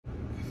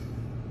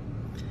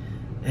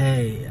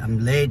Hey,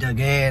 I'm late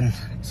again.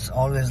 It's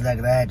always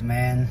like that,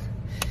 man.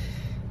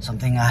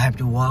 Something I have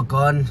to work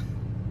on.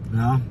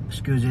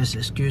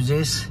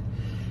 Excuses.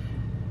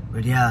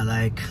 But yeah,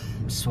 like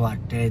it's what,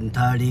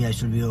 10:30. I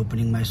should be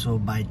opening my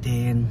shop by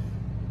 10.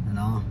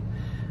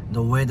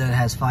 The weather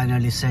has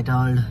finally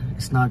settled.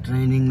 It's not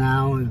raining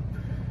now. A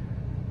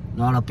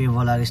lot of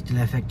people are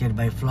still affected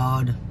by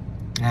flood.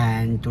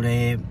 And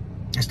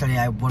yesterday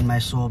I opened my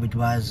shop. It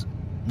was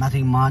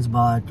nothing much,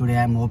 but today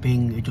I'm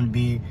hoping it will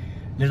be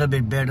little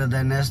bit better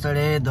than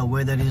yesterday. The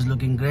weather is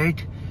looking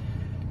great,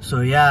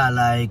 so yeah,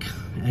 like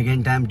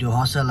again, time to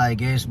hustle, I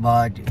guess.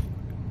 But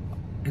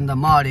in the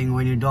morning,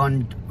 when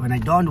I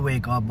don't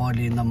wake up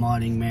early in the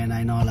morning, man,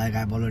 I know like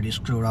I've already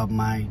screwed up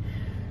my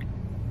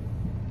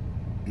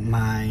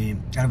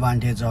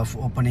advantage of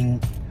opening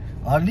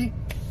early.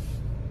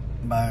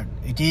 But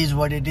it is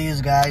what it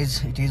is,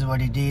 guys. It is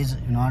what it is.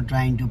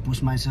 Trying to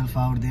push myself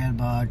out there,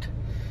 but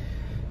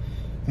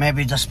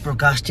maybe just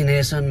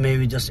procrastination,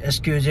 maybe just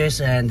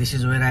excuses. And this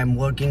is where I'm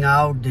working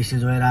out. This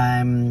is where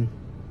I'm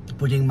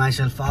putting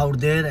myself out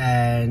there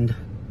and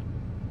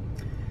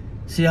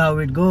see how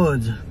it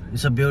goes.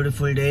 It's a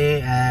beautiful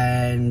day,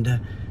 and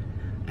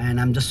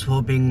I'm just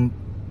hoping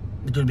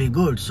it will be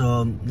good.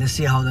 So let's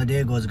see how the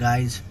day goes,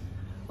 guys.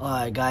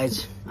 Alright,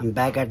 guys, I'm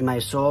back at my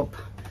shop.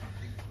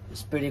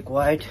 It's pretty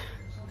quiet.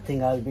 I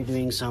think I'll be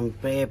doing some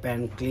prep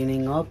and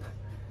cleaning up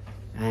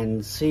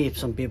and see if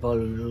some people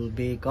will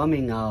be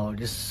coming out.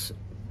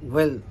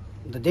 Well,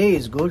 the day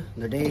is good,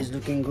 the day is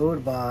looking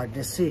good, but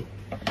let's see,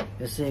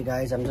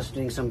 guys. I'm just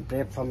doing some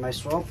prep for my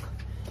shop.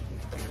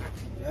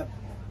 Yep,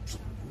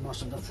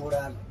 most of the food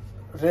are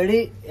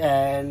ready,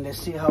 and let's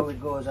see how it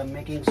goes. I'm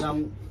making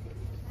some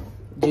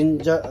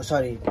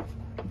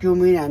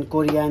cumin and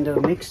coriander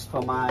mix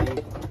for my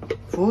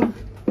food,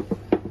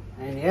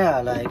 and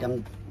yeah, like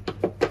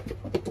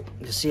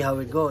let's see how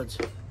it goes.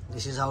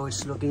 This is how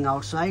it's looking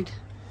outside.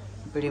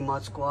 Pretty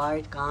much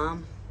quiet,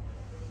 calm.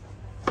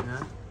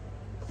 Yeah.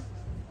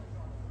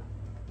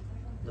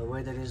 The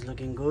weather is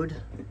looking good.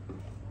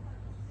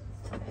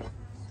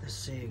 Let's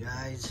see,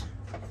 guys.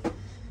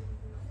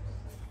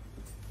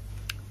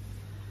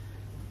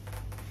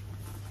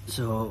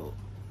 So,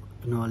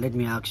 let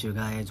me ask you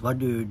guys, what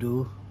do you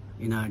do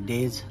in our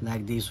days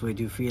like this where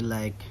you feel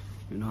like,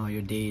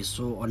 your day is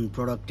so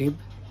unproductive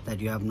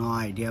that you have no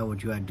idea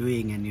what you are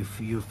doing, and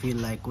if you feel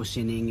like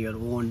questioning your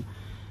own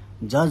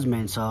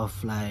judgments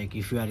of like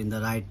if you are in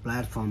the right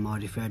platform or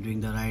if you are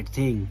doing the right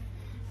thing.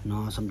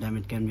 Sometimes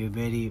it can be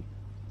very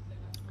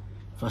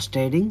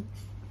frustrating,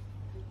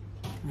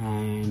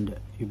 and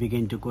you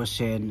begin to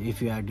question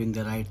if you are doing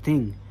the right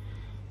thing.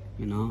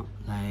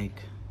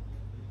 Like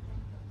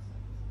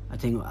I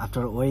think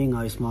after owning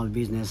a small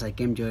business, I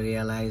came to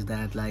realize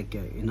that like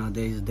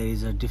there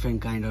is a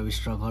different kind of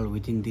struggle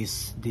within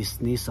this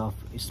niche of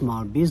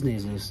small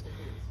businesses.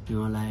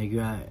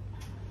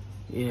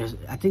 Yes,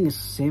 I think it's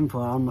the same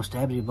for almost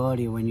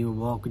everybody. When you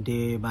work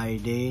day by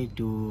day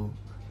to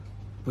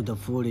put the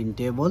food in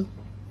table,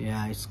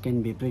 yeah, it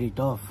can be pretty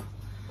tough.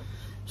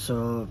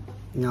 So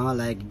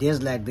like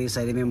days like this,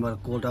 I remember a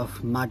quote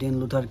of Martin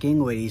Luther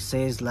King where he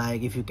says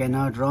like, if you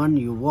cannot run,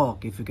 you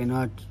walk. If you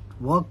cannot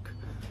walk,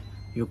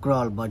 you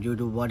crawl, but you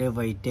do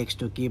whatever it takes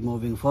to keep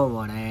moving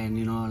forward.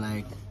 And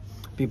like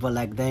people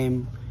like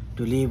them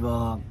to leave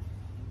a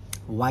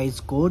wise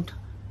quote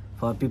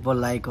for people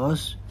like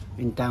us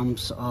in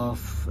times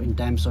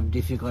of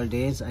difficult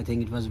days. I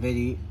think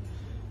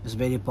it's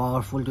very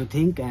powerful to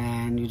think,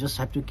 and you just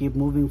have to keep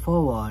moving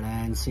forward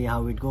and see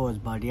how it goes.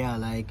 But yeah,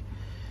 like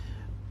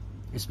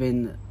it's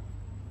been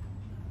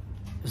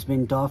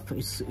tough.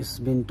 It's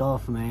been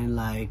tough, man.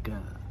 Like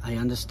I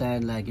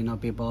understand, like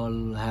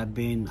people have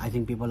been, I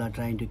think people are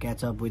trying to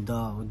catch up with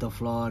the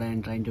floor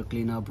and trying to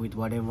clean up with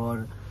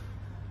whatever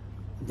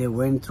they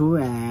went through.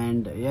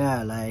 And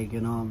yeah, like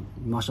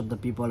most of the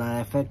people are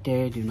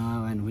affected,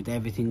 and with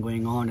everything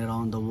going on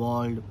around the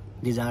world,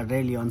 these are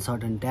really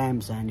uncertain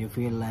times, and you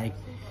feel like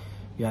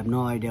you have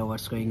no idea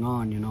what's going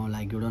on.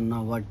 Like you don't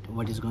know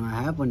what is gonna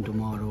happen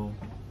tomorrow.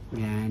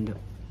 And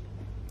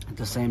at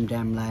the same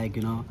time, like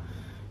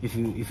if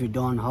you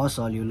don't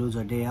hustle, you lose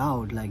a day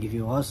out. Like if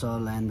you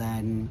hustle and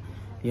then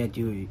yet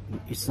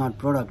it's not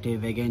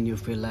productive, again you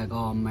feel like,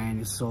 oh man,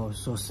 it's so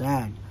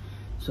sad.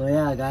 So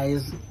yeah,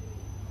 guys,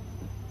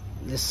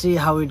 let's see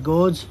how it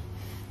goes.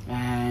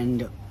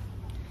 And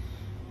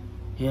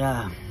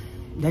yeah,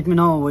 let me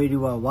know where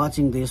you are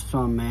watching this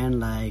from, man.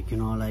 Like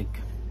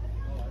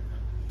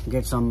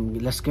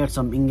let's get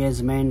some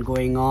engagement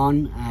going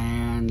on,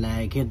 and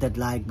like hit that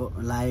like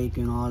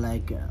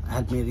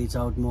help me reach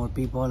out more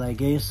people, I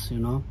guess. It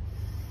will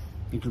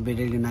be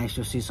really nice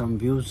to see some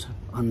views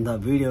on the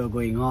video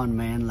going on,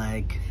 man.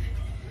 Like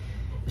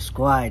it's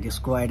quiet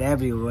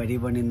everywhere.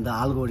 Even in the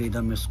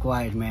algorithm it's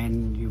quiet,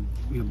 man.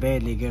 You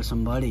barely get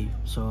somebody.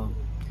 So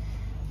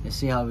let's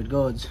see how it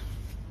goes.